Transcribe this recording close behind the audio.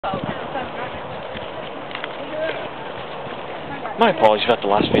My apologies about the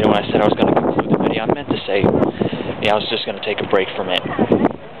last video when I said I was going to conclude the video. I meant to say, yeah, I was just going to take a break from it.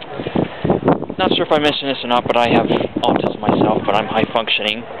 Not sure if I mentioned this or not, but I have autism myself, but I'm high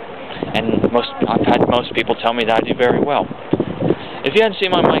functioning, and I've had most people tell me that I do very well. If you hadn't seen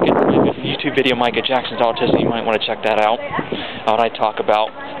my YouTube video, Micah Jackson's Autism, you might want to check that out. I talk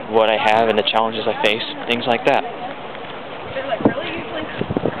about what I have and the challenges I face, things like that. They're like, really? Usually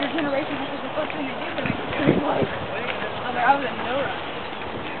your generation, this is the first thing you do when it's like, I was in Nora.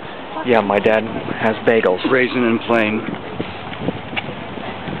 Yeah, my dad has bagels. Raisin and plain.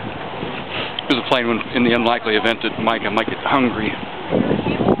 There's a plain one in the unlikely event that Micah might get hungry.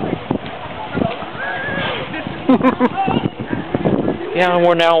 Yeah, and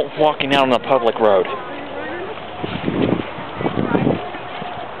we're now walking out on the public road.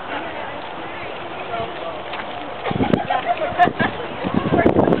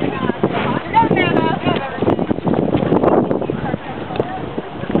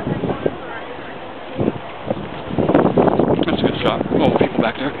 That's a good shot. Oh, people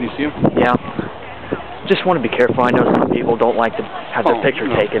back there, can you see them? Yeah. Just want to be careful. I know some people don't like to have their picture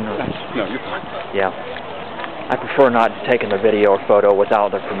taken. No, you're fine. Yeah. I prefer not taking their video or photo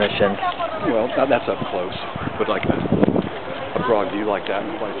without their permission. Well, that's up close. But like a broad view like that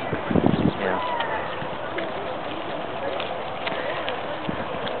in place. Yeah.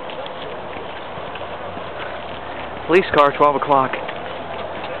 Police car, 12 o'clock.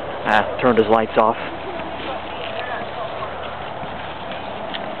 Turned his lights off.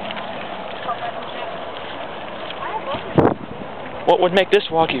 What would make this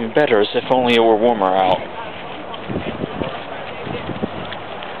walk even better is if only it were warmer out.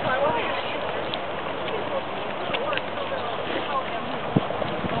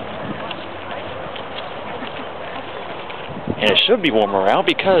 And it should be warmer out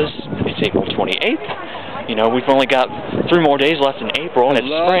because it's April 28th. You know, we've only got 3 more days left in April, and it's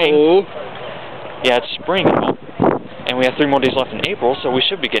spring. Yeah, it's spring now. And we have 3 more days left in April, so we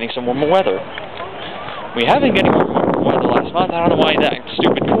should be getting some warmer weather. We have been getting warmer weather last month. I don't know why that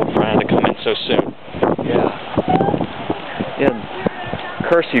stupid cold front had to come in so soon. Yeah. Yeah.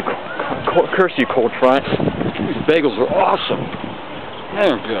 Curse you, cold front. These bagels are awesome.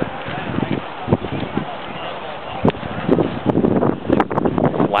 They're good.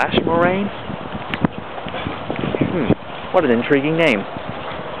 Flash Moraine? What an intriguing name.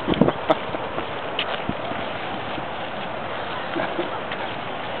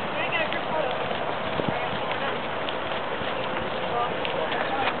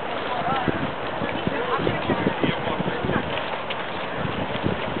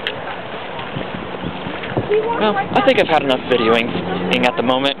 Well, I think I've had enough videoing at the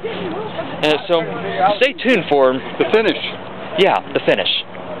moment. So, stay tuned for the finish. Yeah, the finish.